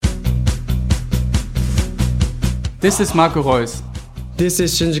This is Marco Reus. This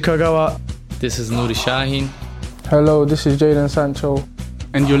is Shinji Kagawa. This is Nuri Sahin. Hello, this is Jadon Sancho.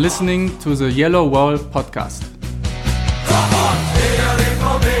 And you're listening to the Yellow Wall podcast.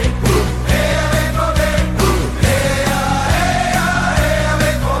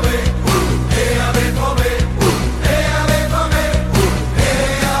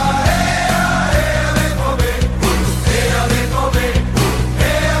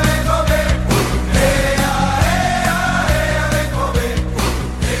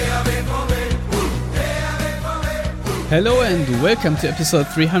 Hello and welcome to episode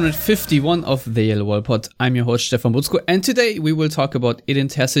 351 of the Yellow Wall Pod. I'm your host Stefan Butzko, and today we will talk about Edin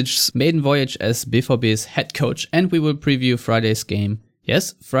Terzic's maiden voyage as BVB's head coach, and we will preview Friday's game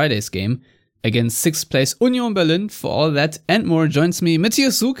against 6th place Union Berlin. For all that and more joins me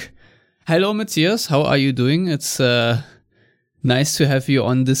Matthias Zug. Hello Matthias, how are you doing? It's nice to have you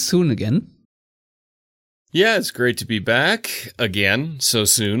on this soon again. Yeah, it's great to be back again so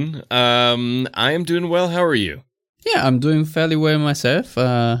soon. I am doing well. How are you? Yeah, I'm doing fairly well myself,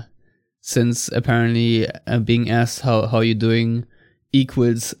 since apparently being asked how you're doing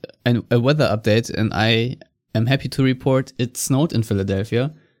equals a weather update, and I am happy to report it snowed in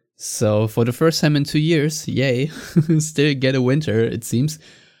Philadelphia. So for the first time in 2 years, yay, still get a winter, it seems.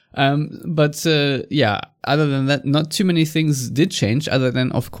 But other than that, not too many things did change, other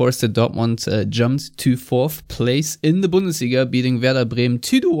than, of course, that Dortmund jumped to 4th place in the Bundesliga, beating Werder Bremen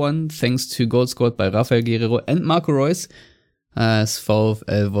 2-1, thanks to goals scored by Rafael Guerreiro and Marco Reus, as VfL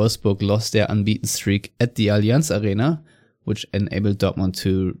Wolfsburg lost their unbeaten streak at the Allianz Arena, which enabled Dortmund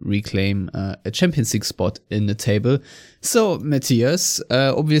to reclaim a Champions League spot in the table. So, Matthias,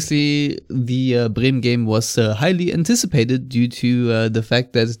 obviously the Bremen game was highly anticipated due to the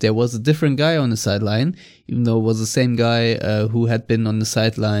fact that there was a different guy on the sideline, even though it was the same guy who had been on the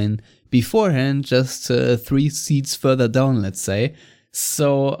sideline beforehand, just 3 seats further down, let's say.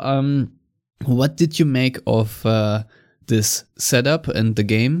 So, what did you make of this setup and the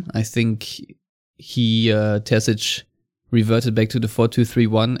game? I think Terzic reverted back to the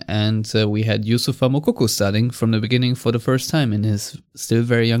 4-2-3-1, and we had Youssoufa Moukoko starting from the beginning for the first time in his still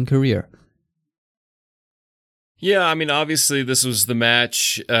very young career. Yeah, I mean, obviously this was the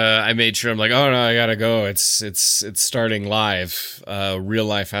match. I made sure I'm like, oh no, I gotta go. It's starting live. Real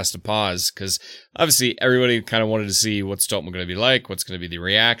life has to pause because obviously everybody kind of wanted to see what's Dortmund going to be like, what's going to be the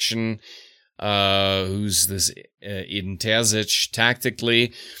reaction, who's this Edin Terzic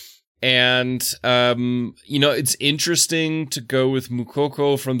tactically. And, it's interesting to go with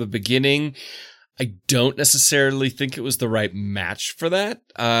Moukoko from the beginning. I don't necessarily think it was the right match for that.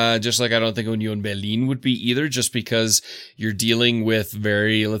 Just like I don't think Union Berlin would be either, just because you're dealing with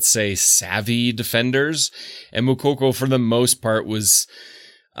very, let's say, savvy defenders. And Moukoko, for the most part, was,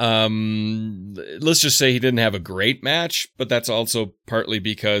 let's just say he didn't have a great match, but that's also partly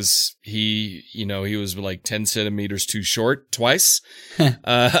because he was like 10 centimeters too short twice.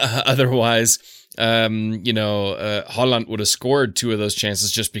 Otherwise, Holland would have scored 2 of those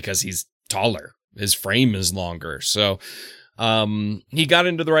chances just because he's taller. His frame is longer. So, he got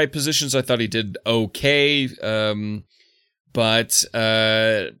into the right positions. I thought he did okay. But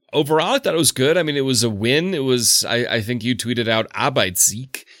overall, I thought it was good. I mean, it was a win. It was, I think you tweeted out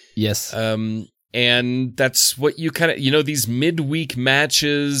Arbeitssieg. Yes. And that's what you kind of, these midweek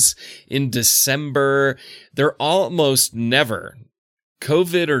matches in December, they're almost never,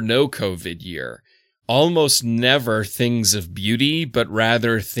 COVID or no COVID year, almost never things of beauty, but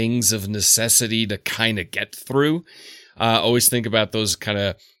rather things of necessity to kind of get through. Always think about those kind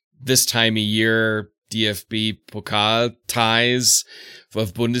of this time of year DFB Pokal ties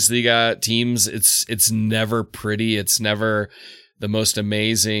of Bundesliga teams. It's never pretty. It's never the most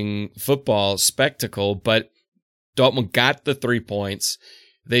amazing football spectacle, but Dortmund got the 3 points.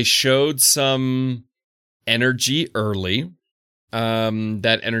 They showed some energy early.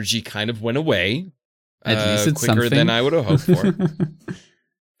 That energy kind of went away. At least it's quicker something. than I would have hoped for.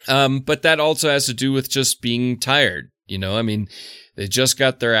 But that also has to do with just being tired. I mean, they just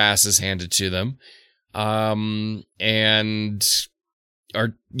got their asses handed to them. And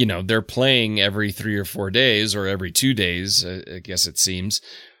are, they're playing every 3 or 4 days or every 2 days, I guess it seems.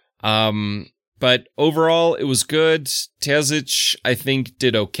 But overall, it was good. Terzic, I think,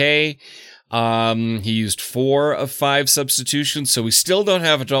 did okay. He used 4 of 5 substitutions, so we still don't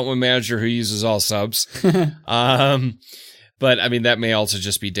have a Dortmund manager who uses all subs. But I mean, that may also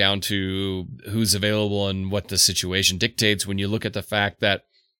just be down to who's available and what the situation dictates when you look at the fact that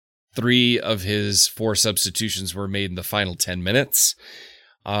 3 of his 4 substitutions were made in the final 10 minutes.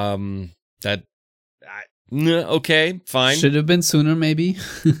 Okay, fine. Should have been sooner, maybe.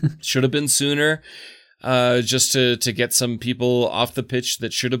 Should have been sooner. just to get some people off the pitch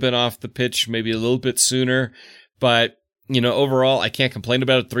that should have been off the pitch maybe a little bit sooner. But, overall, I can't complain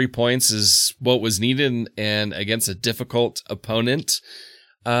about it. 3 points is what was needed, and against a difficult opponent,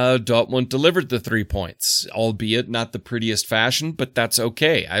 Dortmund delivered the 3 points, albeit not the prettiest fashion, but that's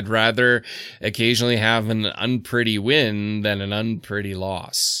okay. I'd rather occasionally have an unpretty win than an unpretty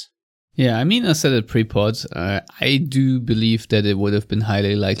loss. Yeah, I mean, I said it pre-pod. I do believe that it would have been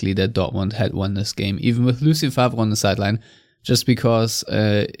highly likely that Dortmund had won this game, even with Lucien Favre on the sideline, just because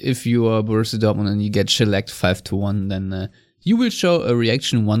if you are Borussia Dortmund and you get shellacked 5-1, then you will show a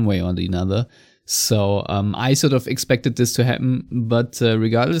reaction one way or the other. So I sort of expected this to happen, but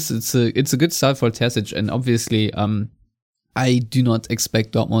regardless, it's a good start for Terzic, and obviously I do not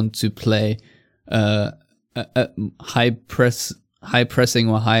expect Dortmund to play a high pressing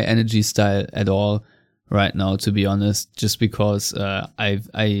or high energy style at all right now, to be honest, just because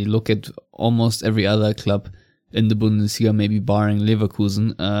I look at almost every other club in the Bundesliga, maybe barring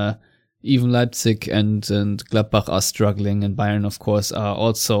Leverkusen. Even Leipzig and Gladbach are struggling, and Bayern, of course, are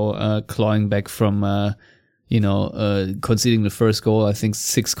also clawing back from, conceding the first goal. I think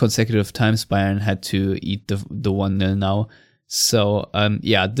 6 consecutive times Bayern had to eat the 1-0 now. So,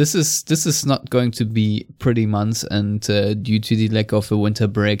 this is not going to be pretty months, and due to the lack of a winter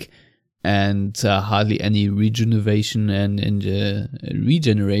break and hardly any regeneration and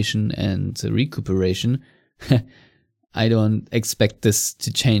recuperation, I don't expect this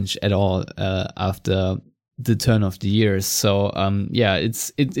to change at all after the turn of the year. So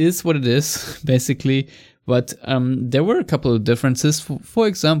it is what it is basically. But there were a couple of differences. For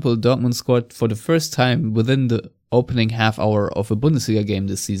example, Dortmund scored for the first time within the opening half hour of a Bundesliga game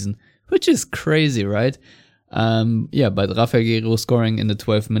this season, which is crazy, right? But Rafael Guerreiro scoring in the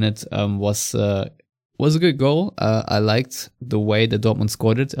 12th minute was a good goal. I liked the way that Dortmund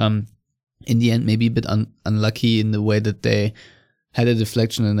scored it. In the end, maybe a bit unlucky in the way that they had a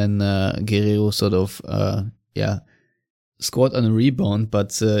deflection, and then Guerreiro sort of scored on a rebound. But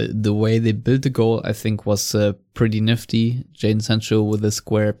the way they built the goal, I think, was pretty nifty. Jadon Sancho with a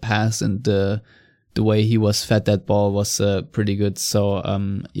square pass, and the way he was fed that ball was pretty good. So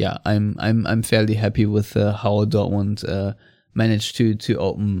I'm fairly happy with how Dortmund managed to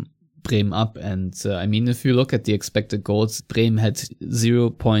open Bremen up. And if you look at the expected goals, Bremen had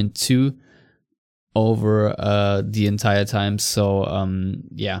 0.2 over the entire time. So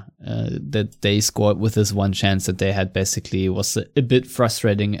that they scored with this one chance that they had basically was a bit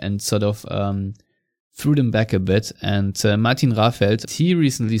frustrating and sort of threw them back a bit. And Martin Rahfeld, he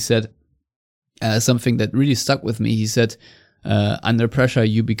recently said something that really stuck with me. He said, under pressure,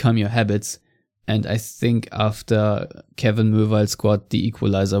 you become your habits. And I think after Kevin Möwald scored the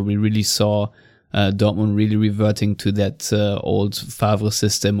equalizer, we really saw Dortmund really reverting to that old Favre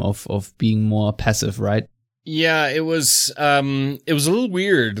system of being more passive, right? Yeah, it was a little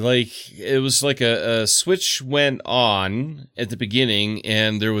weird. Like, it was like a switch went on at the beginning,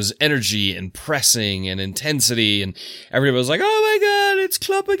 and there was energy and pressing and intensity, and everybody was like, "Oh my God, it's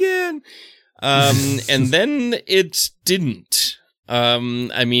Klopp again!" And then it didn't.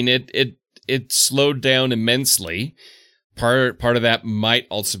 It slowed down immensely. Part of that might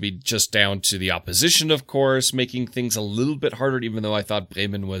also be just down to the opposition, of course, making things a little bit harder, even though I thought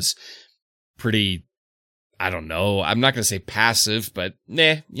Bremen was pretty, I don't know, I'm not going to say passive, but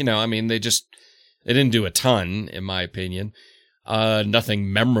they didn't do a ton, in my opinion.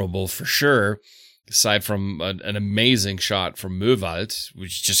 Nothing memorable for sure, aside from an amazing shot from Möwald,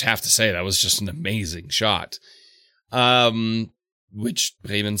 which just have to say that was just an amazing shot, which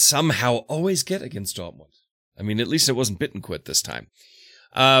Bremen somehow always get against Dortmund. I mean, at least it wasn't Bittencourt this time.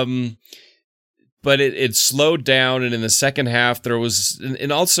 But it slowed down, and in the second half, there was,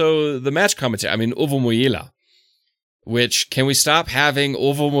 and also the match commentary. I mean, Ovo Moyela, which, can we stop having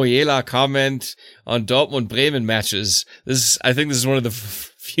Ovo Moyela comment on Dortmund-Bremen matches? I think this is one of the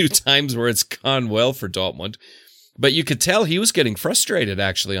few times where it's gone well for Dortmund. But you could tell he was getting frustrated,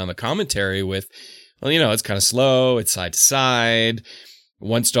 actually, on the commentary with, it's kind of slow, it's side to side.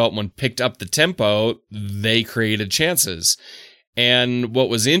 Once Dortmund picked up the tempo, they created chances. And what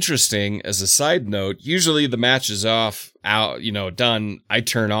was interesting, as a side note, usually the match is done, I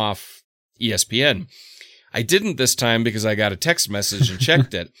turn off ESPN. I didn't this time because I got a text message and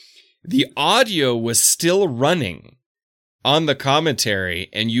checked it. The audio was still running on the commentary,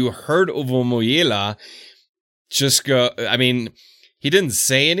 and you heard Ovo Moyela just go, he didn't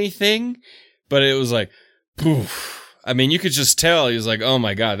say anything, but it was like, poof. You could just tell he was like, oh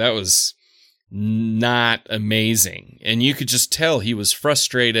my God, that was not amazing. And you could just tell he was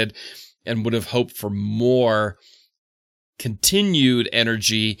frustrated and would have hoped for more continued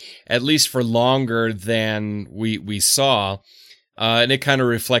energy, at least for longer than we saw. And it kind of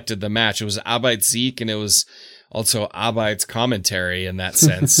reflected the match. It was Arbeit Sieg, and it was also Arbeit's commentary in that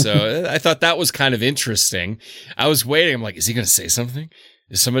sense. So I thought that was kind of interesting. I was waiting. I'm like, is he going to say something?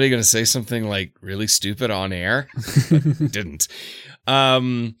 Is somebody going to say something like really stupid on air? Didn't.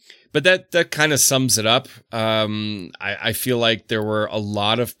 But that kind of sums it up. I feel like there were a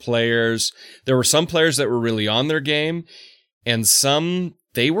lot of players. There were some players that were really on their game, and some,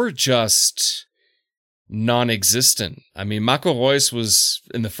 they were just non-existent. I mean, Marco Reus was,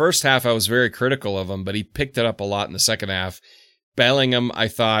 in the first half, I was very critical of him, but he picked it up a lot in the second half. Bellingham, I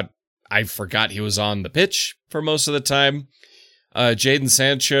forgot he was on the pitch for most of the time. Jadon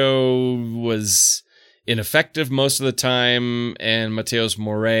Sancho was ineffective most of the time, and Mateus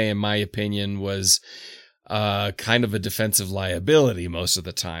Morey, in my opinion, was kind of a defensive liability most of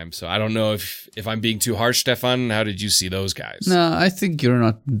the time. So I don't know if I'm being too harsh, Stefan. How did you see those guys? No, I think you're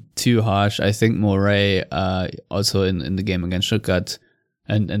not too harsh. I think Morey, also in the game against Stuttgart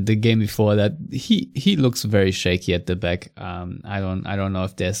and the game before that, he looks very shaky at the back. I don't know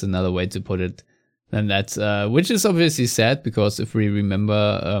if there's another way to put it than that, which is obviously sad, because if we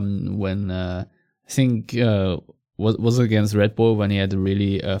remember when I think was against Red Bull, when he had a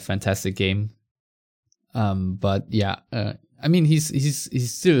really fantastic game. But yeah, I mean,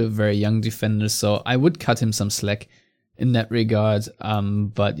 he's still a very young defender, so I would cut him some slack in that regard.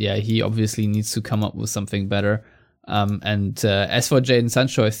 But yeah, he obviously needs to come up with something better. And as for Jadon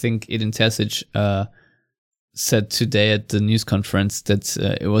Sancho, I think Edin Terzic said today at the news conference that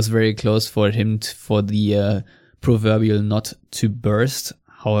it was very close for him for the proverbial not to burst.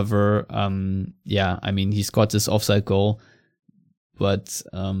 However, yeah, I mean, he scored this offside goal. But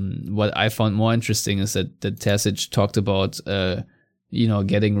what I found more interesting is that Terzic talked about,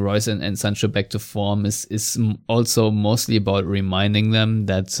 getting Reus and Sancho back to form is also mostly about reminding them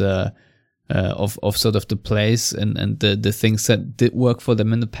that of sort of the plays and the things that did work for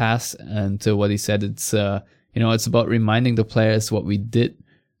them in the past. And what he said, it's about reminding the players what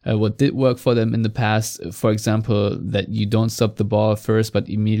did work for them in the past. For example, that you don't stop the ball first, but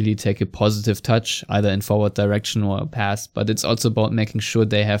immediately take a positive touch, either in forward direction or a pass. But it's also about making sure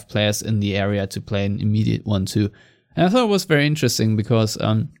they have players in the area to play an immediate 1-2. And I thought it was very interesting, because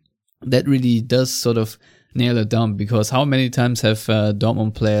that really does sort of nail it down. Because how many times have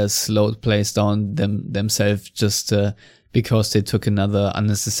Dortmund players slowed plays down themselves just because they took another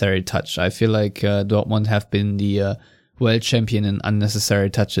unnecessary touch? I feel like Dortmund have been the world champion in unnecessary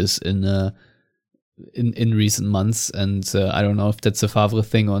touches in recent months, and I don't know if that's a Favre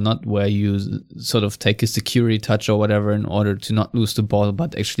thing or not, where you sort of take a security touch or whatever in order to not lose the ball,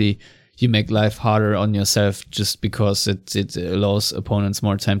 but actually you make life harder on yourself just because it allows opponents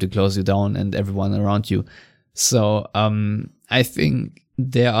more time to close you down and everyone around you. So I think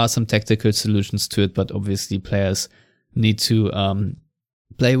there are some tactical solutions to it, but obviously players need to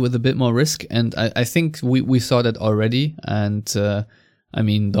play with a bit more risk, and I think we saw that already. And I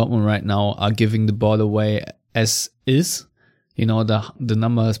mean, Dortmund right now are giving the ball away as is. The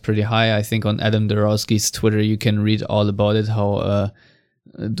number is pretty high. I think on Adam Dorowski's Twitter you can read all about it, how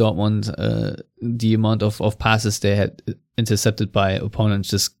Dortmund, the amount of passes they had intercepted by opponents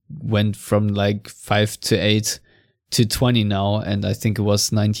just went from like 5 to 8 to 20 now, and I think it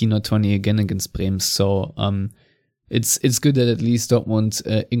was 19 or 20 again against Bremen. So it's good that at least Dortmund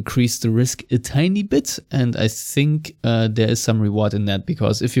increased the risk a tiny bit, and I think there is some reward in that,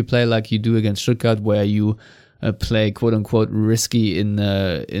 because if you play like you do against Stuttgart, where you play quote unquote risky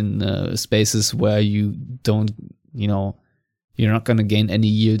in spaces where you don't, you're not going to gain any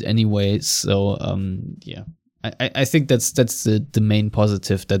yield anyway. So yeah, I think that's the main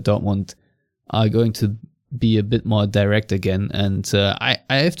positive, that Dortmund are going to be a bit more direct again. And I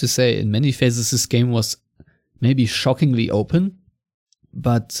have to say, in many phases this game was maybe shockingly open,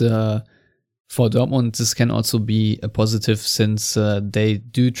 but for Dortmund this can also be a positive, since they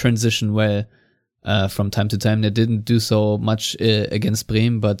do transition well from time to time. They didn't do so much against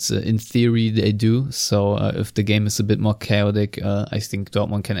Bremen, but in theory they do. So if the game is a bit more chaotic, I think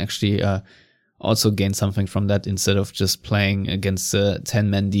Dortmund can actually also gain something from that, instead of just playing against a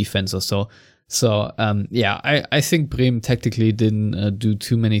 10-man defense or so. So, yeah, I think Bremen tactically didn't do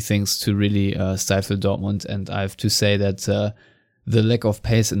too many things to really stifle Dortmund. And I have to say that the lack of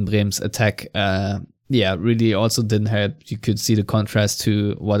pace in Bremen's attack, really also didn't help. You could see the contrast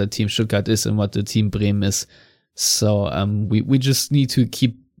to what a team Stuttgart is and what the team Bremen is. So we just need to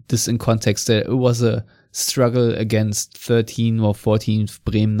keep this in context. That it was a struggle against 13 or 14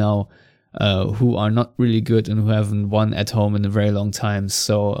 Bremen now, who are not really good and who haven't won at home in a very long time.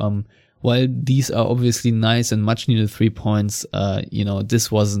 So while these are obviously nice and much needed 3 points,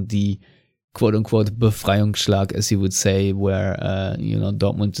 this wasn't the quote unquote Befreiungsschlag, as you would say, where,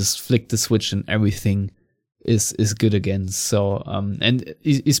 Dortmund just flicked the switch and everything is good again. So, and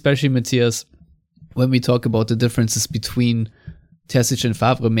especially Matthias, when we talk about the differences between Terzic and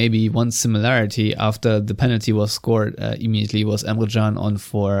Favre, maybe one similarity after the penalty was scored, immediately was Emre Can on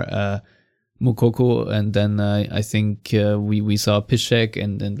for Moukoko, and then I think we saw Piszczek,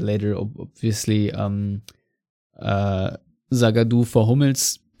 and then later obviously Zagadou for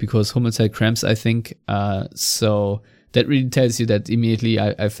Hummels, because Hummels had cramps, I think. So that really tells you that immediately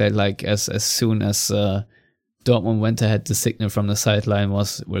I felt like as soon as Dortmund went ahead, the signal from the sideline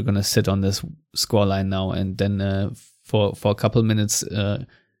was, we're going to sit on this scoreline now. And then for a couple minutes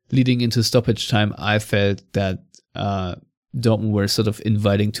leading into stoppage time, I felt that Dortmund were sort of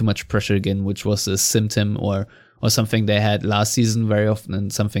inviting too much pressure again, which was a symptom or something they had last season very often,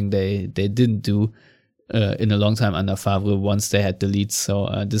 and something they didn't do in a long time under Favre once they had the lead. So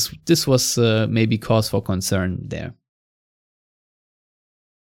this was maybe cause for concern there.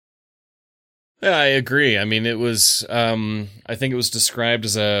 Yeah, I agree. I mean, it was, I think it was described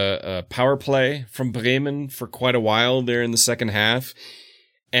as a power play from Bremen for quite a while there in the second half.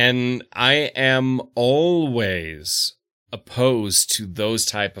 And I am always opposed to those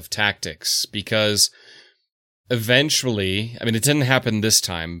type of tactics, because eventually, I mean, it didn't happen this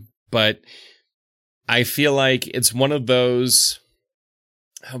time, but I feel like it's one of those,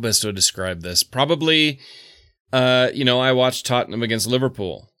 how best to describe this? Probably, I watched Tottenham against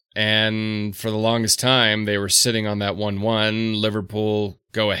Liverpool. And for the longest time, they were sitting on that 1-1. Liverpool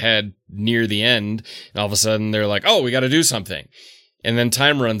go ahead near the end. And all of a sudden, they're like, oh, we got to do something. And then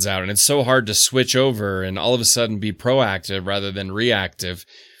time runs out. And it's so hard to switch over and all of a sudden be proactive rather than reactive.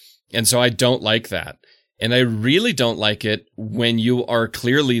 And so I don't like that. And I really don't like it when you are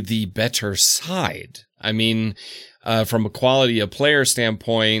clearly the better side. I mean, from a quality of player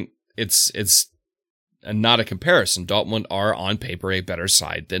standpoint, it's not a comparison. Dortmund are on paper a better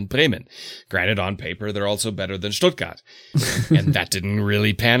side than Bremen. Granted, on paper, they're also better than Stuttgart. And that didn't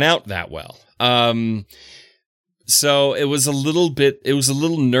really pan out that well. So it was a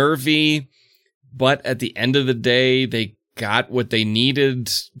little nervy, but at the end of the day, they got what they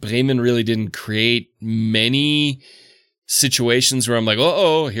needed. Bremen really didn't create many situations where I'm like,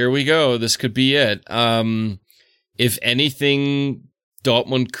 oh, here we go. This could be it. If anything,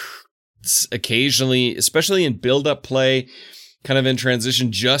 Dortmund occasionally, especially in build-up play, kind of in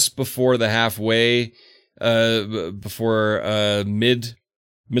transition just before the halfway, middle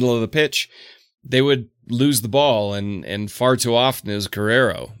of the pitch, they would lose the ball, and far too often it was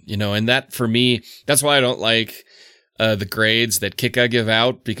Guerreiro, and that for me, that's why I don't like the grades that Kicker give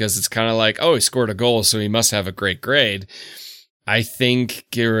out, because it's kind of like, oh, he scored a goal, so he must have a great grade. I think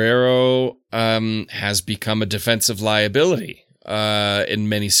Guerreiro has become a defensive liability in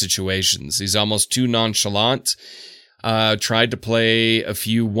many situations. He's almost too nonchalant. Tried to play a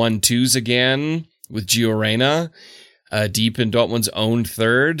few 1-2s again with Gio Reyna deep in Dortmund's own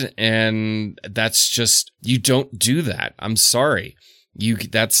third, and that's just, you don't do that. I'm sorry.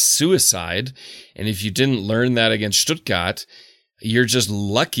 That's suicide. And if you didn't learn that against Stuttgart, you're just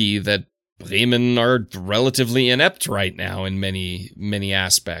lucky that Bremen are relatively inept right now in many, many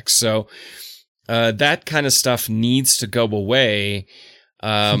aspects. So that kind of stuff needs to go away.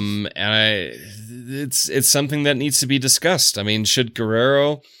 And it's something that needs to be discussed. I mean, should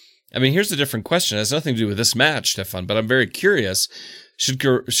Guerreiro, here's a different question. It has nothing to do with this match, Stefan, but I'm very curious.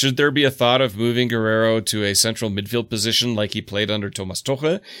 Should there be a thought of moving Guerreiro to a central midfield position like he played under Thomas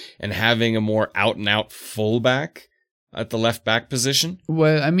Tuchel, and having a more out-and-out fullback at the left-back position?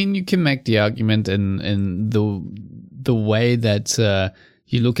 Well, you can make the argument in the way that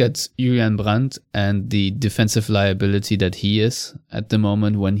you look at Julian Brandt and the defensive liability that he is at the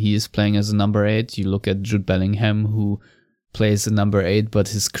moment when he is playing as a number 8. You look at Jude Bellingham, who plays a number 8, but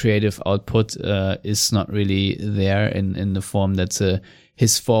his creative output is not really there in the form that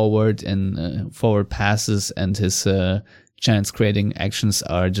his forward and forward passes and his chance creating actions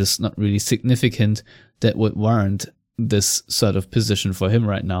are just not really significant that would warrant this sort of position for him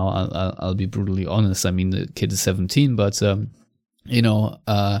right now. I'll be brutally honest. The kid is 17, but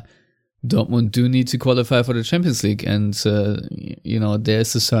Dortmund do need to qualify for the Champions League, and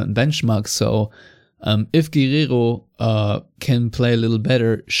there's a certain benchmark. So if Guerreiro can play a little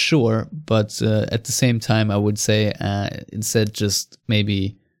better, sure, but at the same time, I would say instead just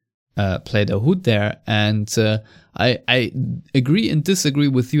maybe play the hood there. And I agree and disagree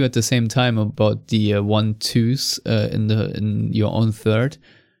with you at the same time about the 1-2s in your own third,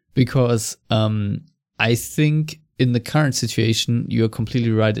 because I think in the current situation, you're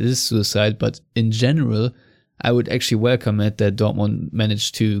completely right. It is suicide, but in general, I would actually welcome it that Dortmund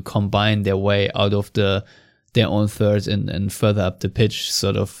managed to combine their way out of their own third and further up the pitch.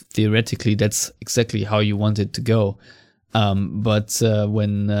 Sort of theoretically, that's exactly how you want it to go. But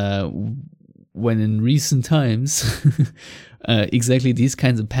when in recent times, exactly these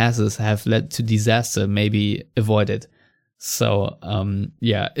kinds of passes have led to disaster, maybe avoided. So,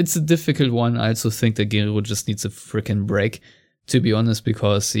 it's a difficult one. I also think that Giroud just needs a freaking break, to be honest,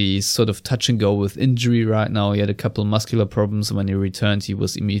 because he's sort of touch and go with injury right now. He had a couple of muscular problems. When he returned, he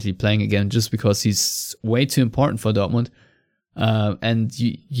was immediately playing again just because he's way too important for Dortmund. And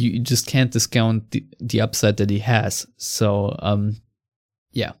you just can't discount the upside that he has. So,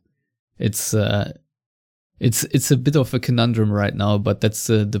 it's a bit of a conundrum right now, but that's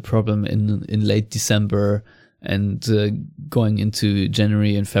the problem in late December and going into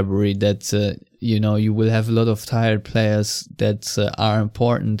January and February, that you will have a lot of tired players that are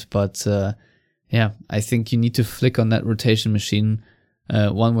important, but I think you need to flick on that rotation machine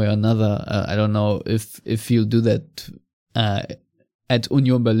one way or another. I don't know if you'll do that at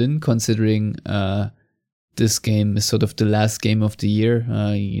Union Berlin, considering this game is sort of the last game of the year.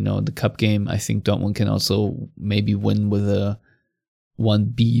 The cup game, I think Dortmund can also maybe win with a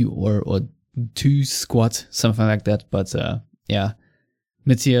 1B or 2 squad, something like that. But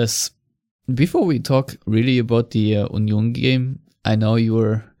Matthias, before we talk really about the Union game, I know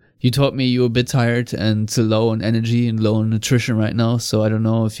you told me you were a bit tired and low on energy and low on nutrition right now. So I don't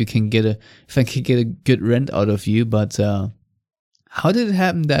know if I can get a good rant out of you. But how did it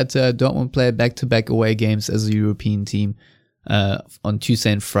happen that Dortmund play back-to-back away games as a European team on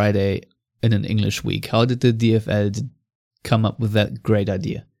Tuesday and Friday in an English week? How did the DFL come up with that great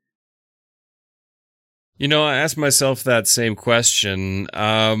idea? I asked myself that same question.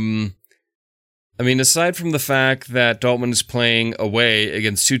 Aside from the fact that Dortmund is playing away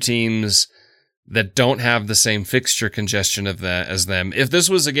against two teams that don't have the same fixture congestion as them, if this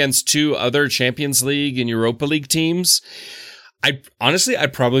was against two other Champions League and Europa League teams, I'd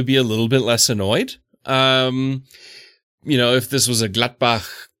probably be a little bit less annoyed. If this was a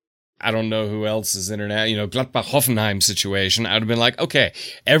Gladbach, I don't know who else is Gladbach-Hoffenheim situation, I would have been like, okay,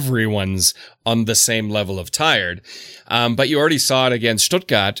 everyone's on the same level of tired. But you already saw it against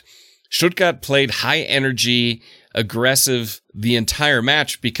Stuttgart. Stuttgart played high energy, aggressive the entire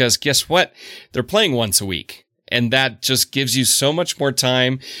match because guess what? They're playing once a week. And that just gives you so much more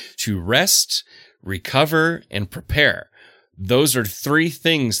time to rest, recover, and prepare. Those are 3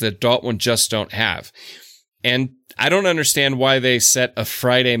 things that Dortmund just don't have. And I don't understand why they set a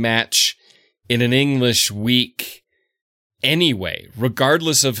Friday match in an English week anyway,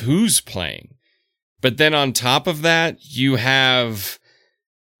 regardless of who's playing. But then on top of that, you have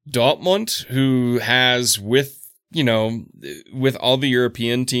Dortmund, who has, with all the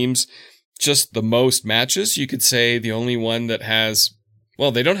European teams, just the most matches. You could say the only one that has,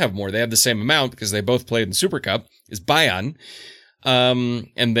 well, they don't have more. They have the same amount because they both played in the Super Cup, is Bayern. And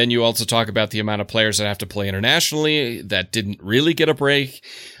then you also talk about the amount of players that have to play internationally that didn't really get a break.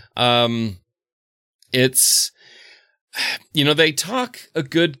 It's, they talk a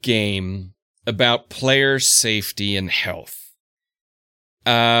good game about player safety and health.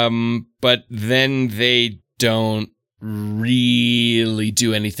 But then they don't really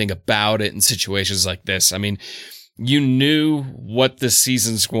do anything about it in situations like this. I mean, you knew what this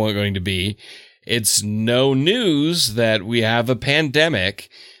season's going to be. It's no news that we have a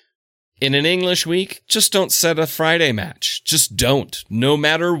pandemic. In an English week, just don't set a Friday match. Just don't, no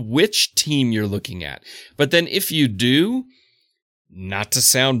matter which team you're looking at. But then if you do, not to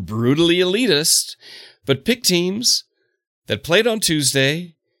sound brutally elitist, but pick teams that played on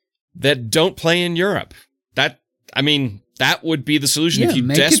Tuesday that don't play in Europe. That would be the solution if you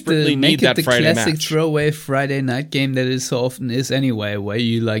desperately need that Friday match. Make it the classic throwaway Friday night game that it so often is anyway, where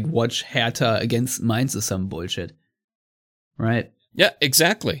you watch Hertha against Mainz or some bullshit. Right? Yeah,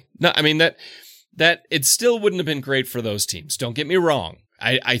 exactly. No, that it still wouldn't have been great for those teams. Don't get me wrong.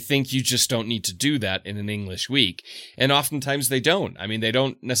 I think you just don't need to do that in an English week. And oftentimes they don't. They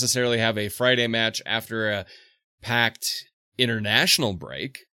don't necessarily have a Friday match after a packed international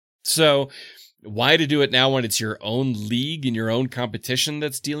break. So why to do it now when it's your own league and your own competition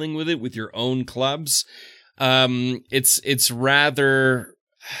that's dealing with it with your own clubs? It's rather,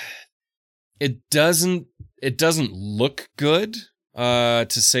 it doesn't look good, to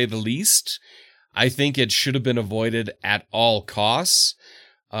say the least. I think it should have been avoided at all costs.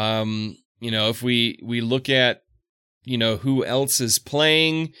 If we look at, who else is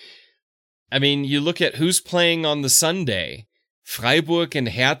playing, you look at who's playing on the Sunday. Freiburg and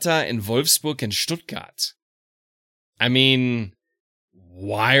Hertha and Wolfsburg and Stuttgart. I mean,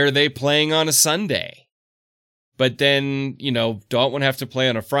 why are they playing on a Sunday? But then, Dortmund have to play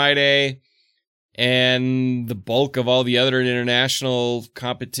on a Friday, and the bulk of all the other international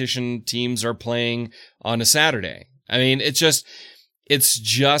competition teams are playing on a Saturday. I mean, it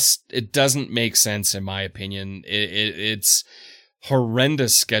doesn't make sense, in my opinion. It's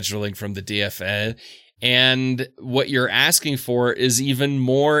horrendous scheduling from the DFL. And what you're asking for is even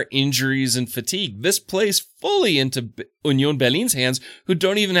more injuries and fatigue. This plays fully into Union Berlin's hands, who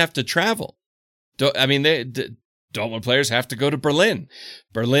don't even have to travel. Dortmund players have to go to Berlin.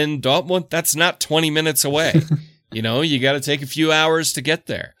 Berlin, Dortmund, that's not 20 minutes away. You got to take a few hours to get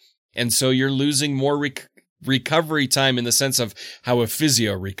there. And so you're losing more recovery time in the sense of how a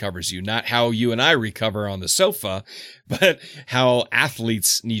physio recovers you, not how you and I recover on the sofa, but how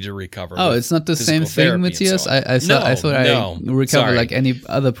athletes need to recover. Oh, it's not the same thing, Matthias? I thought I recover like any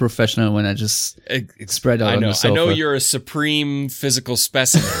other professional when I just spread out on the sofa. I know you're a supreme physical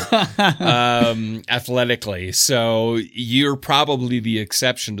specimen athletically, so you're probably the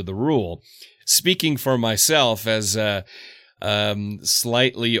exception to the rule. Speaking for myself as a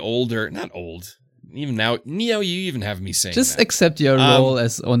slightly older, not old, even now, Neo, you even have me saying just that. Accept your role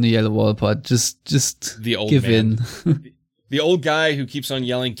as on the Yellow Wall pod. Just the old give man. in. The old guy who keeps on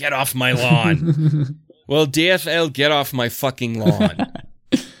yelling, "Get off my lawn!" Well, DFL, get off my fucking lawn.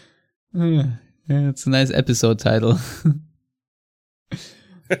 Yeah, it's a nice episode title.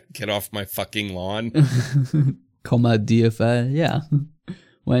 Get off my fucking lawn. Comma DFL. Yeah,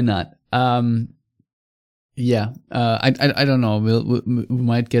 why not? Yeah, I don't know. We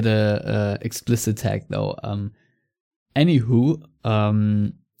might get a explicit tag though.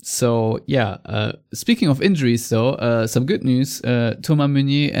 Anywho, so yeah. Speaking of injuries, though, some good news. Thomas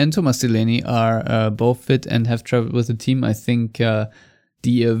Meunier and Thomas Delaney are both fit and have traveled with the team. I think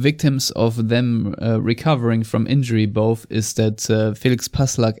the victims of them recovering from injury both is that Felix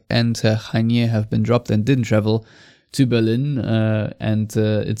Passlack and Heinier have been dropped and didn't travel to Berlin, and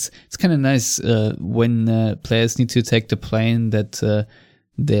it's kind of nice when players need to take the plane that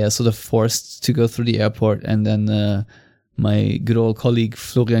they are sort of forced to go through the airport, and then my good old colleague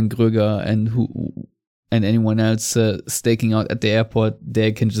Florian Gröger and anyone else staking out at the airport,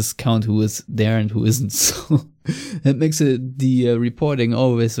 they can just count who is there and who isn't. So that makes the reporting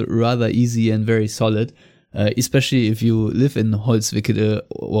always rather easy and very solid. Especially if you live in Holzwickede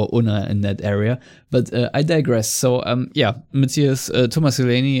or Unna in that area. But I digress. So, Matthias, Thomas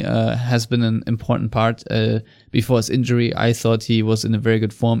Delaney has been an important part before his injury. I thought he was in a very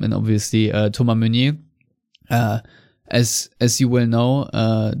good form, and obviously Thomas Meunier. As you well know,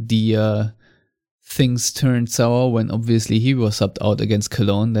 the things turned sour when obviously he was subbed out against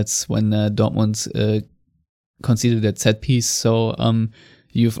Cologne. That's when Dortmund conceded that set piece. So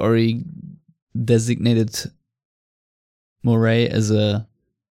you've already designated Moray as a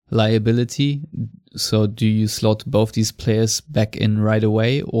liability. So do you slot both these players back in right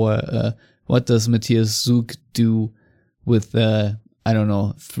away, or what does Matthias Zug do with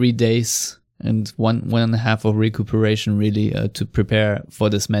 3 days and one and a half of recuperation really to prepare for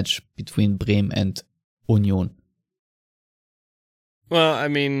this match between Bremen and Union? Well, I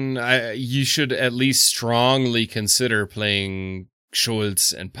mean, you should at least strongly consider playing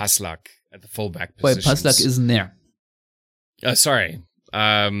Schulz and Passlack at the fullback positions. Wait, Passlack isn't there. Sorry.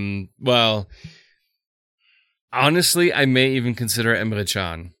 Well, honestly, I may even consider Emre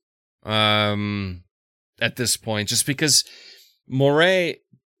Can at this point, just because Moray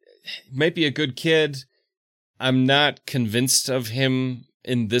might be a good kid. I'm not convinced of him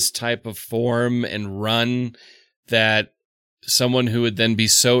in this type of form and run that someone who would then be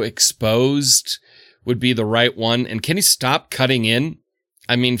so exposed would be the right one. And can he stop cutting in?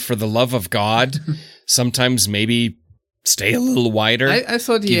 I mean, for the love of God, sometimes maybe stay a little wider. I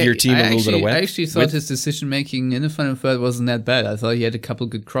thought give your team a little bit of width. I actually thought his decision making in the final third wasn't that bad. I thought he had a couple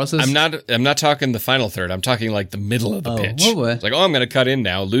good crosses. I'm not talking the final third. I'm talking like the middle of the pitch. It's like, I'm going to cut in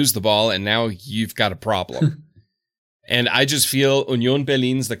now, lose the ball, and now you've got a problem. And I just feel Union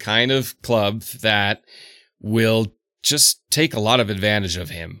Berlin's the kind of club that will just take a lot of advantage of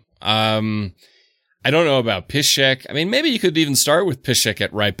him. I don't know about Piszczek. I mean, maybe you could even start with Piszczek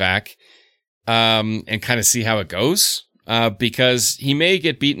at right back and kind of see how it goes, because he may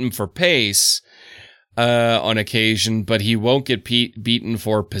get beaten for pace on occasion, but he won't get beaten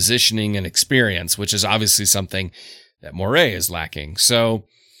for positioning and experience, which is obviously something that Moray is lacking. So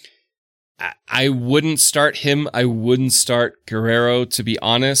I wouldn't start him. I wouldn't start Guerrero, to be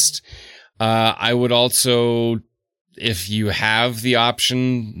honest. I would also, if you have the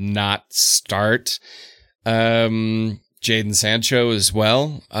option, not start Jadon Sancho as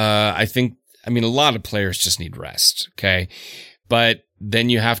well. I think I mean, a lot of players just need rest. Okay. But then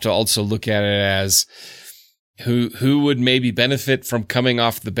you have to also look at it as who would maybe benefit from coming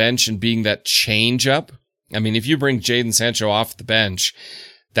off the bench and being that change up. I mean, if you bring Jadon Sancho off the bench,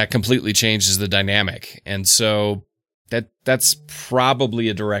 that completely changes the dynamic. And so that's probably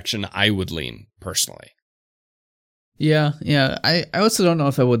a direction I would lean personally. Yeah. I also don't know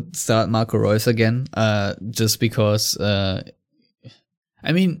if I would start Marco Reus again, just because, I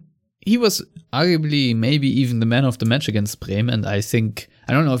mean, he was arguably maybe even the man of the match against Bremen, and I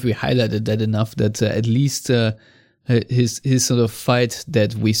don't know if we highlighted that enough, that at least his sort of fight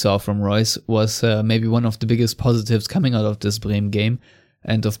that we saw from Reus was maybe one of the biggest positives coming out of this Bremen game.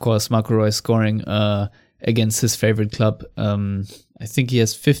 And of course, Marco Reus scoring against his favorite club. I think he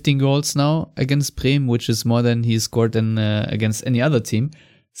has 15 goals now against Bremen, which is more than he scored against any other team.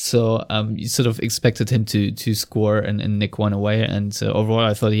 So you sort of expected him to score and nick one away. And overall,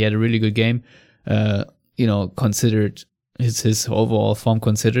 I thought he had a really good game. Considered his overall form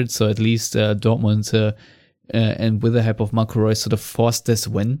considered. So at least Dortmund and with the help of Marco Reus sort of forced this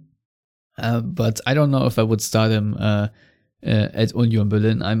win. But I don't know if I would start him at Union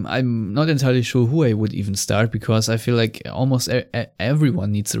Berlin. I'm not entirely sure who I would even start, because I feel like almost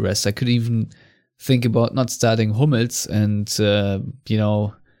everyone needs a rest. I could even think about not starting Hummels, and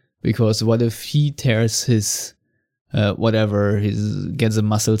because what if he tears his gets a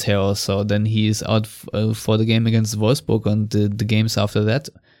muscle tear or so, then he is out for the game against Wolfsburg and the games after that,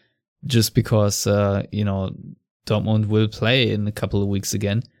 just because Dortmund will play in a couple of weeks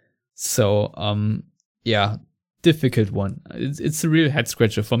again. So difficult one. It's a real head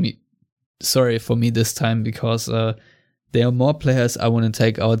scratcher for me. Sorry for me this time, because there are more players I want to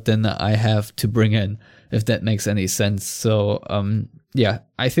take out than I have to bring in, if that makes any sense. So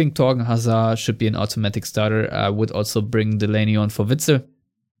I think Thorgan Hazard should be an automatic starter. I would also bring Delaney on for Witzel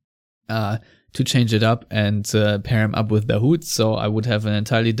to change it up and pair him up with Dahoud. So I would have an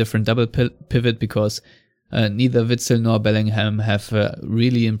entirely different double pivot, because neither Witzel nor Bellingham have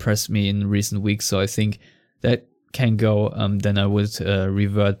really impressed me in recent weeks. So I think that can go. Then I would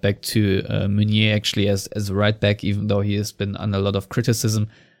revert back to Meunier actually as a right back, even though he has been under a lot of criticism.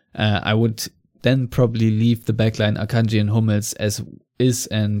 I would then probably leave the backline Akanji and Hummels as is,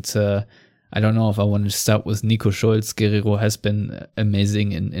 and I don't know if I want to start with Nico Schulz. Guerrero has been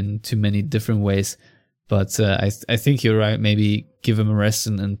amazing in too many different ways, but I think you're right. Maybe give him a rest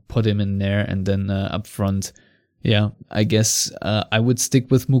and put him in there, and then up front, I guess I would stick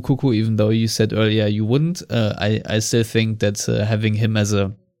with Moukoko, even though you said earlier you wouldn't. I still think that having him as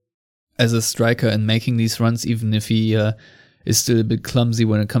a striker and making these runs, even if he is still a bit clumsy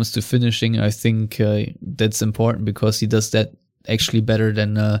when it comes to finishing, I think that's important, because he does that actually better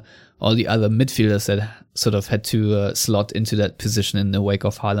than all the other midfielders that sort of had to slot into that position in the wake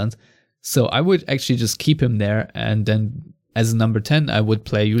of Haaland. So I would actually just keep him there, and then as a number 10, I would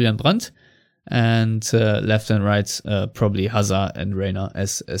play Julian Brandt, and left and right, probably Hazard and Reina,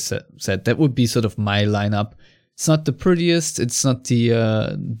 as said. That would be sort of my lineup. It's not the prettiest, it's not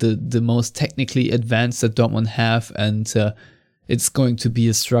the most technically advanced that Dortmund have, and it's going to be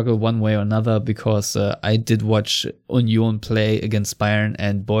a struggle one way or another, because I did watch Union play against Bayern,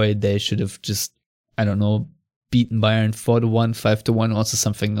 and boy, they should have just, beaten Bayern 4-1, 5-1, also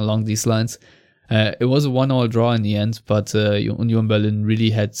something along these lines. It was a 1-1 draw in the end, but Union Berlin really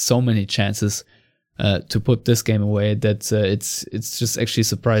had so many chances to put this game away that it's just actually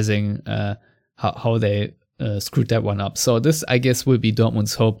surprising how they screwed that one up. So this, I guess, will be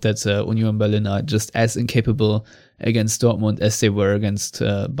Dortmund's hope, that Union Berlin are just as incapable against Dortmund as they were against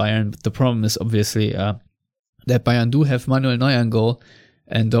Bayern. But the problem is obviously that Bayern do have Manuel Neuer in goal,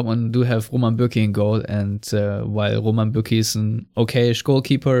 and Dortmund do have Roman Bürki in goal. And while Roman Bürki is an okayish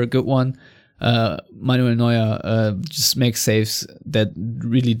goalkeeper, a good one, Manuel Neuer just makes saves that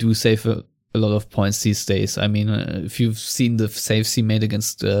really do save a lot of points these days. I mean, if you've seen the saves he made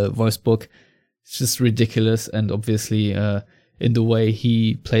against Wolfsburg, it's just ridiculous. And obviously, in the way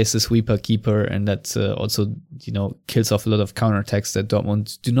he plays the sweeper keeper, and that also, kills off a lot of counterattacks that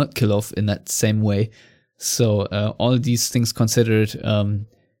Dortmund do not kill off in that same way. So all these things considered,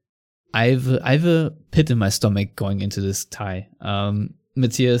 I've a pit in my stomach going into this tie.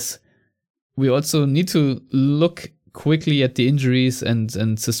 Matthias, we also need to look quickly at the injuries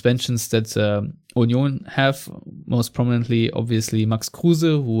and suspensions that Union have. Most prominently, obviously, Max Kruse,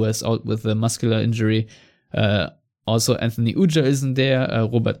 who is out with a muscular injury. Also, Anthony Uja isn't there.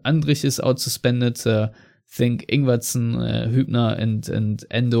 Robert Andrich is out suspended. Think Ingwertsen, Hübner, and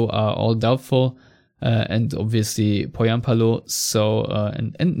Endo are all doubtful. And obviously, Poyampalo. So,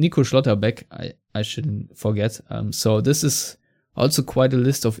 and Nico Schlotterbeck, I shouldn't forget. So this is also quite a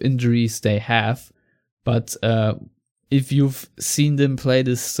list of injuries they have. But if you've seen them play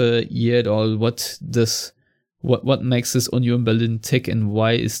this year at all, what makes this Union Berlin tick, and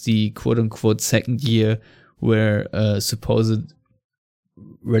why is the quote-unquote second year where supposed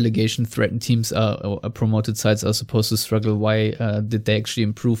relegation-threatened teams or promoted sides are supposed to struggle? Why did they actually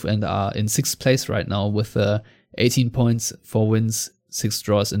improve and are in 6th place right now with 18 points, 4 wins, 6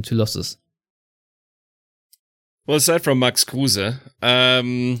 draws, and 2 losses? Well, aside from Max Kruse,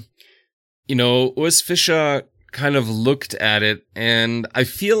 Urs Fischer kind of looked at it, and I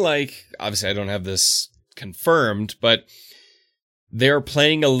feel like, obviously I don't have this confirmed, but they're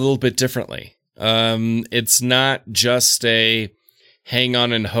playing a little bit differently. It's not just a hang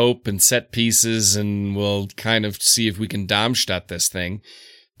on and hope and set pieces and we'll kind of see if we can Darmstadt this thing,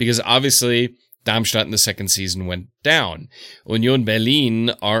 because obviously Darmstadt in the second season went down. Union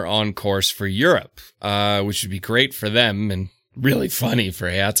Berlin are on course for Europe, which would be great for them and really funny for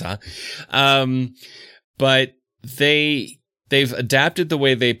Hertha. But they've adapted the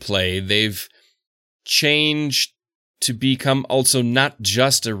way they play. They've changed to become also not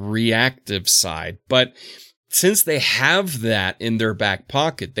just a reactive side, but since they have that in their back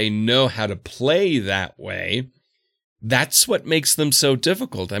pocket, they know how to play that way. That's what makes them so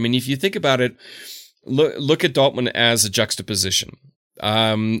difficult. I mean, if you think about it, look at Dortmund as a juxtaposition.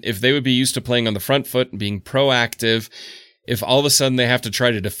 If they would be used to playing on the front foot and being proactive, if all of a sudden they have to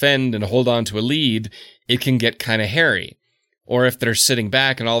try to defend and hold on to a lead, it can get kind of hairy. Or if they're sitting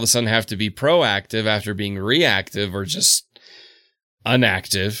back and all of a sudden have to be proactive after being reactive or just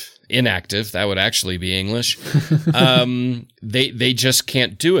inactive, that would actually be English. They just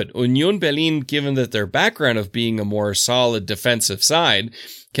can't do it. Union Berlin, given that their background of being a more solid defensive side,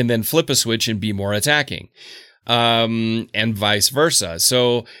 can then flip a switch and be more attacking, and vice versa.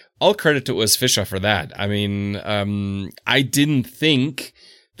 So all credit to Urs Fischer for that. I mean, I didn't think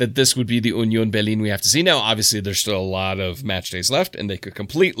that this would be the Union Berlin we have to see. Now, obviously, there's still a lot of match days left, and they could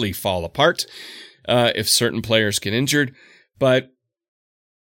completely fall apart if certain players get injured. But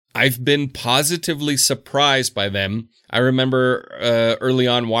I've been positively surprised by them. I remember early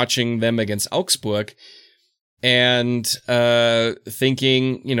on watching them against Augsburg and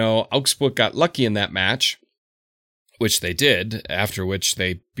thinking, Augsburg got lucky in that match, which they did, after which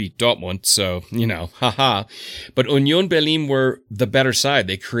they beat Dortmund. So, haha. But Union Berlin were the better side.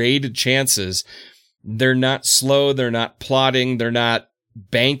 They created chances. They're not slow. They're not plodding. They're not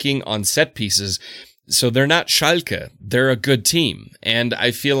banking on set pieces. So they're not Schalke. They're a good team. And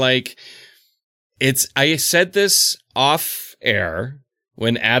I feel like I said this off air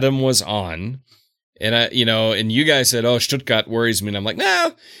when Adam was on, and and you guys said, "Oh, Stuttgart worries me." And I'm like,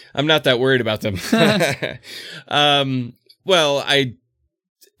 "No, I'm not that worried about them."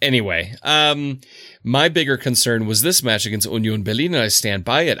 Anyway, my bigger concern was this match against Union Berlin, and I stand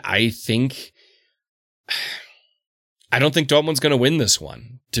by it. I don't think Dortmund's going to win this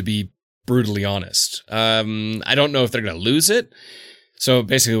one, to be brutally honest. I don't know if they're going to lose it. So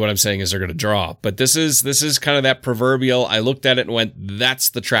basically what I'm saying is they're going to draw. But this is kind of that proverbial, I looked at it and went, that's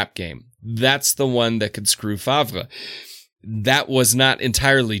the trap game. That's the one that could screw Favre. That was not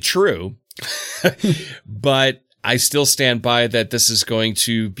entirely true. But I still stand by that this is going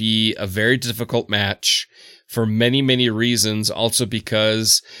to be a very difficult match for many, many reasons. Also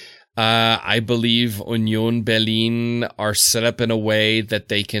because I believe Union Berlin are set up in a way that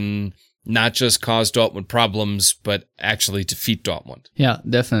they can not just cause Dortmund problems, but actually defeat Dortmund. Yeah,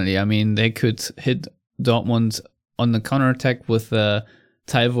 definitely. I mean, they could hit Dortmund on the counterattack with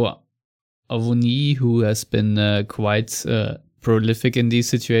Taiwo Awoniyi, who has been quite prolific in these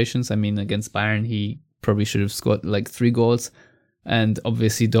situations. I mean, against Bayern, he probably should have scored like 3 goals. And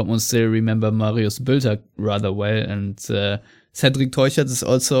obviously, Dortmund still remember Marius Bülter rather well. And Cedric Teuchert is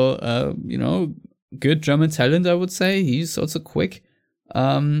also, good German talent, I would say. He's also quick.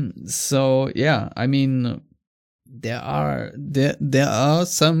 So yeah, I mean, there are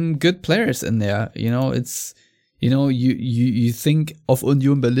some good players in there. It's, you think of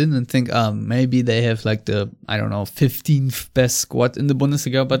Union Berlin and think, maybe they have like the, 15th best squad in the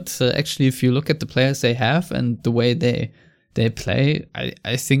Bundesliga. But actually, if you look at the players they have and the way they play,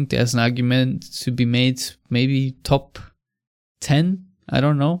 I think there's an argument to be made, maybe top 10. I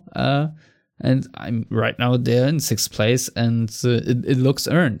don't know. And I'm right now they're in 6th place, and it looks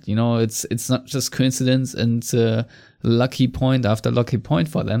earned. It's not just coincidence and lucky point after lucky point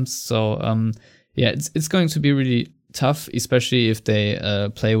for them. So it's going to be really tough, especially if they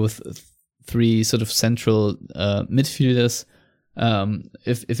play with 3 sort of central midfielders.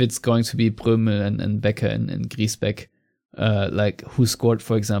 If it's going to be Brömel and Becker and Griesbeck, like who scored,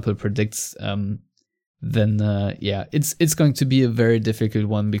 for example, predicts then it's going to be a very difficult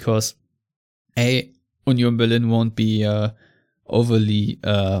one because Union Berlin won't be overly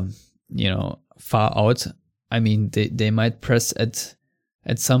far out. I mean, they might press at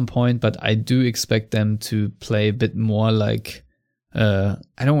some point, but I do expect them to play a bit more like I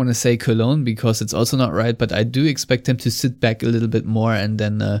don't want to say Cologne because it's also not right, but I do expect them to sit back a little bit more and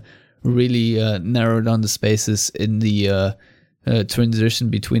then really narrow down the spaces in the transition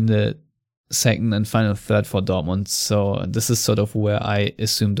between the second and final third for Dortmund. So this is sort of where I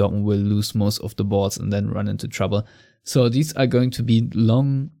assume Dortmund will lose most of the balls and then run into trouble. So these are going to be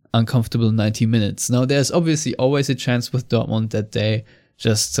long, uncomfortable 90 minutes. Now, there's obviously always a chance with Dortmund that they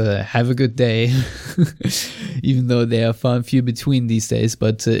just have a good day, even though they are far and few between these days.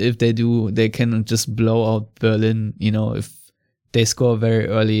 But if they do, they can just blow out Berlin. If they score very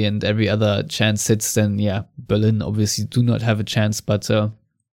early and every other chance hits, then Berlin obviously do not have a chance. But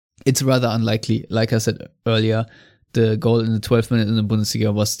it's rather unlikely. Like I said earlier, the goal in the 12th minute in the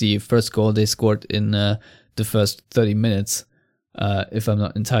Bundesliga was the first goal they scored in the first 30 minutes, if I'm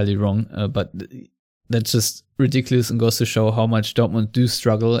not entirely wrong. But that's just ridiculous and goes to show how much Dortmund do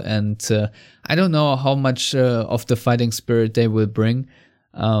struggle. And I don't know how much of the fighting spirit they will bring.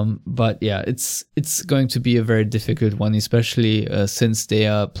 But it's going to be a very difficult one, especially since they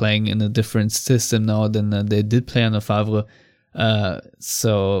are playing in a different system now than they did play under Favre.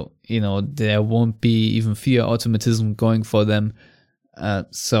 So, there won't be even fear automatism going for them.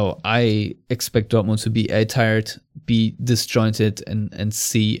 So I expect Dortmund to be A, tired, B, disjointed, and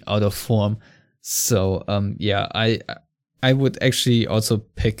C, out of form. So, I would actually also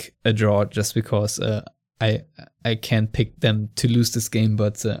pick a draw just because I can't pick them to lose this game,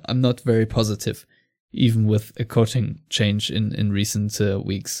 but I'm not very positive, even with a coaching change in recent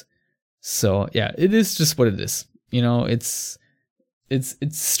weeks. So, it is just what it is. It's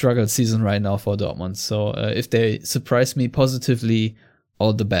struggle season right now for Dortmund. So if they surprise me positively,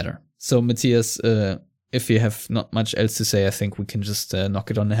 all the better. So Matthias, if you have not much else to say, I think we can just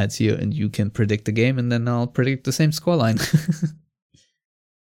knock it on the head here, and you can predict the game, and then I'll predict the same scoreline.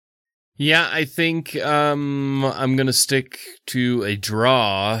 I think I'm going to stick to a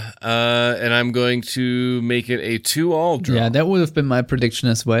draw, and I'm going to make it a 2-2 draw. Yeah, that would have been my prediction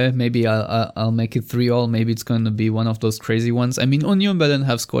as well. Maybe I'll make it 3-3. Maybe it's going to be one of those crazy ones. I mean, Union Berlin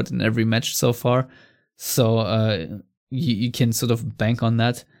have scored in every match so far, so you can sort of bank on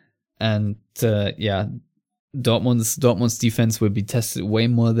that. And Dortmund's defense will be tested way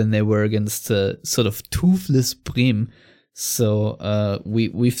more than they were against sort of toothless Bremen. So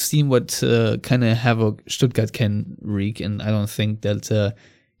we've seen what kind of havoc Stuttgart can wreak, and I don't think that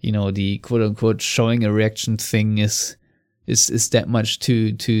the quote unquote showing a reaction thing is that much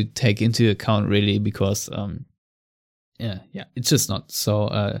to take into account really, because it's just not.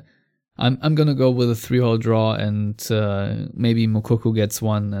 So I'm gonna go with a 3-3 draw, and maybe Moukoko gets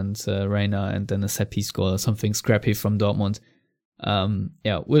one, and Reina, and then a set piece goal or something scrappy from Dortmund.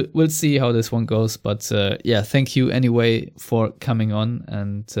 We'll see how this one goes, but thank you anyway for coming on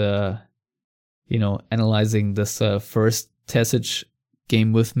and analyzing this first Terzic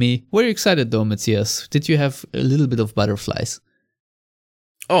game with me. Were you excited though, Matthias? Did you have a little bit of butterflies?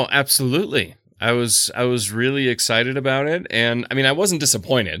 Oh, absolutely. I was really excited about it, and I mean, I wasn't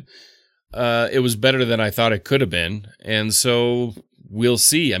disappointed. It was better than I thought it could have been, and so we'll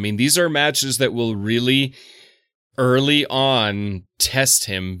see. I mean, these are matches that will really early on test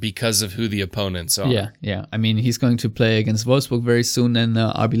him because of who the opponents are. Yeah. I mean, he's going to play against Wolfsburg very soon, and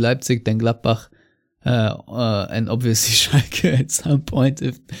RB Leipzig, then Gladbach, and obviously Schalke at some point,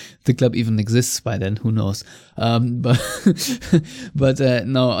 if the club even exists by then, who knows. But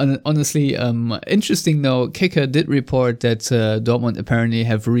honestly, interesting though, Kicker did report that Dortmund apparently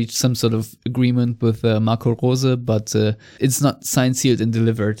have reached some sort of agreement with Marco Rose, but it's not signed, sealed, and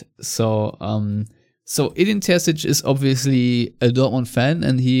delivered. So Edin Terzic is obviously a Dortmund fan,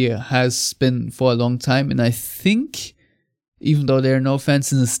 and he has been for a long time. And I think, even though there are no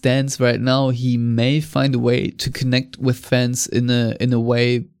fans in the stands right now, he may find a way to connect with fans in a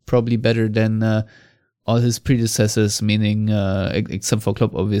way probably better than all his predecessors, meaning except for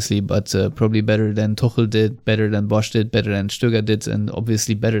Klopp, obviously, but probably better than Tuchel did, better than Bosch did, better than Stöger did, and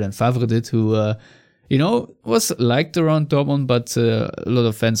obviously better than Favre did, who was liked around Dortmund, but a lot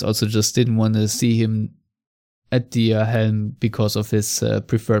of fans also just didn't want to see him at the helm because of his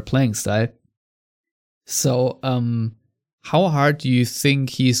preferred playing style. So, how hard do you think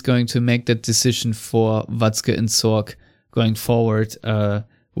he's going to make that decision for Watzke and Sorg going forward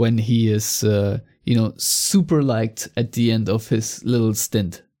when he is, super liked at the end of his little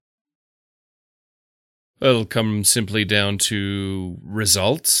stint? It'll come simply down to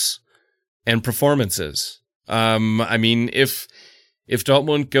results. and performances. I mean, if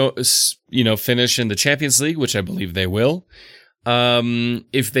Dortmund goes, finish in the Champions League, which I believe they will,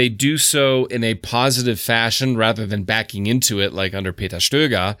 if they do so in a positive fashion rather than backing into it like under Peter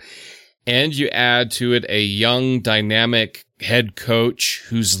Stöger, and you add to it a young, dynamic head coach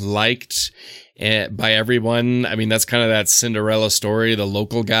who's liked by everyone, I mean, that's kind of that Cinderella story, the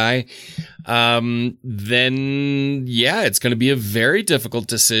local guy, then yeah, it's going to be a very difficult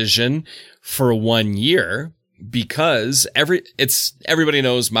decision for 1 year, because everybody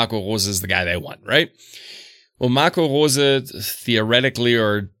knows Marco Rose is the guy they want, right? Well, Marco Rose theoretically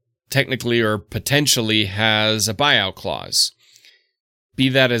or technically or potentially has a buyout clause. Be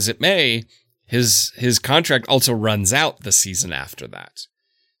that as it may, his contract also runs out the season after that.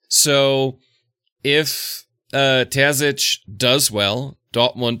 So if Terzic does well,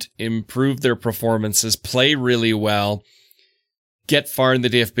 Dortmund improve their performances, play really well, get far in the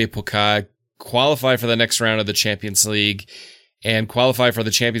DFB Pokal, qualify for the next round of the Champions League, and qualify for the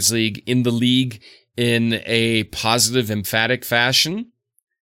Champions League in the league in a positive, emphatic fashion.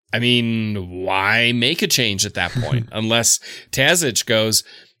 I mean, why make a change at that point? Unless Terzic goes,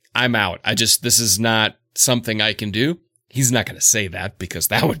 I'm out. This is not something I can do. He's not going to say that because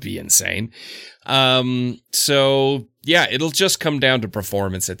that would be insane. So yeah, it'll just come down to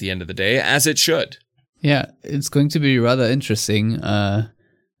performance at the end of the day, as it should. Yeah, it's going to be rather interesting.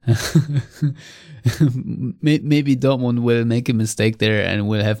 Maybe Dortmund will make a mistake there and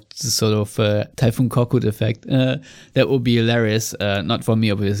will have the sort of Typhoon Korkut effect. That would be hilarious. Not for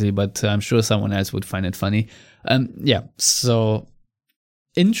me, obviously, but I'm sure someone else would find it funny. Yeah, so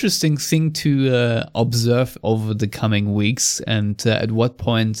interesting thing to observe over the coming weeks, and at what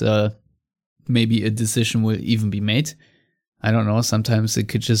point maybe a decision will even be made. I don't know. Sometimes it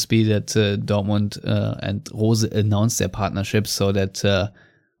could just be that Dortmund and Rose announce their partnership so that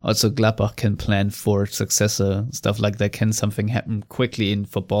also Gladbach can plan for successor, stuff like that. Can something happen quickly in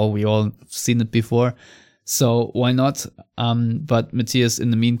football? We all seen it before. So why not? But Matthias, in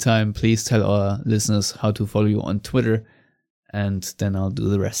the meantime, please tell our listeners how to follow you on Twitter, and then I'll do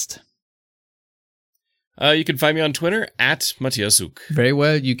the rest. You can find me on Twitter at Matthias Zug. Very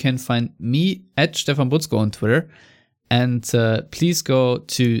well. You can find me at Stefan Butzko on Twitter. And please go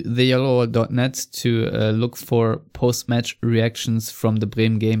to theyellowwall.net to look for post-match reactions from the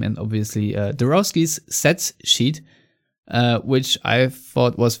Bremen game, and obviously Dorowski's stats sheet, which I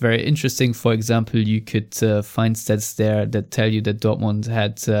thought was very interesting. For example, you could find stats there that tell you that Dortmund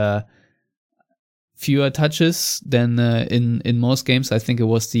had fewer touches than in most games. I think it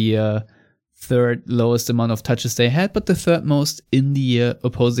was the third lowest amount of touches they had, but the third most in the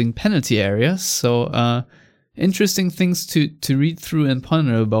opposing penalty area. So interesting things to read through and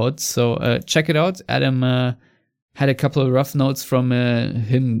ponder about. So check it out. Adam had a couple of rough notes from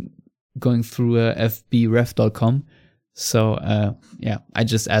him going through fbref.com. So yeah, I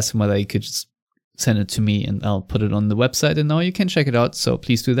just asked him whether he could just send it to me and I'll put it on the website, and now you can check it out. So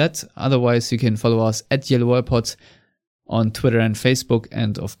please do that. Otherwise, you can follow us at Yellow Wall Pod on Twitter and Facebook,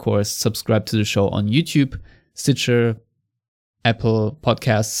 and of course subscribe to the show on YouTube, Stitcher, Apple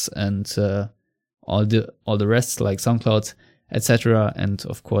Podcasts, and all the rest like SoundCloud, etc. And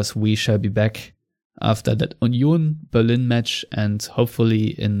of course, we shall be back after that Union Berlin match, and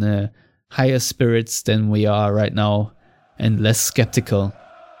hopefully in higher spirits than we are right now and less skeptical.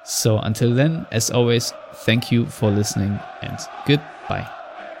 So until then, as always, thank you for listening and goodbye.